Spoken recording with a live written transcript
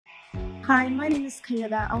Hi, my name is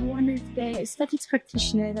Camilla. I'm one of the aesthetics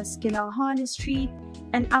practitioners at skin on Harley Street,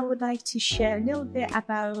 and I would like to share a little bit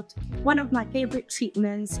about one of my favorite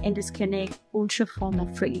treatments in this clinic, Ultraformer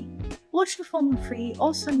III. Ultraformer III,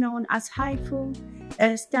 also known as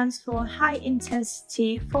HIFU, stands for High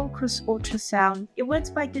Intensity Focused Ultrasound. It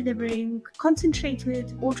works by delivering concentrated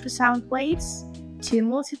ultrasound waves to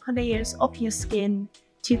multiple layers of your skin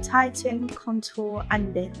to tighten, contour,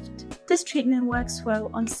 and lift. This treatment works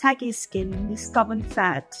well on saggy skin with stubborn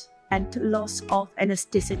fat and loss of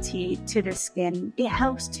elasticity to the skin. It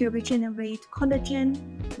helps to regenerate collagen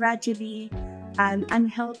gradually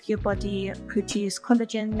and help your body produce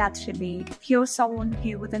collagen naturally. If you're someone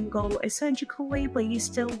who wouldn't go a surgical way, but you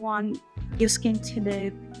still want your skin to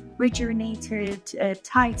look rejuvenated,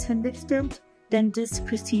 tight and lifted, then this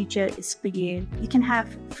procedure is for you. You can have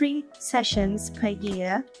 3 sessions per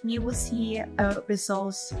year. You will see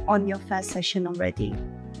results on your first session already.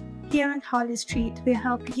 Here at Harley Street, we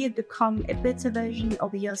help you become a better version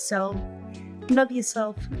of yourself. Love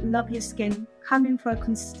yourself, love your skin. Come in for a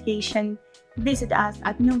consultation. Visit us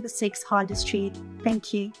at number 6 Harley Street.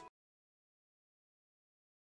 Thank you.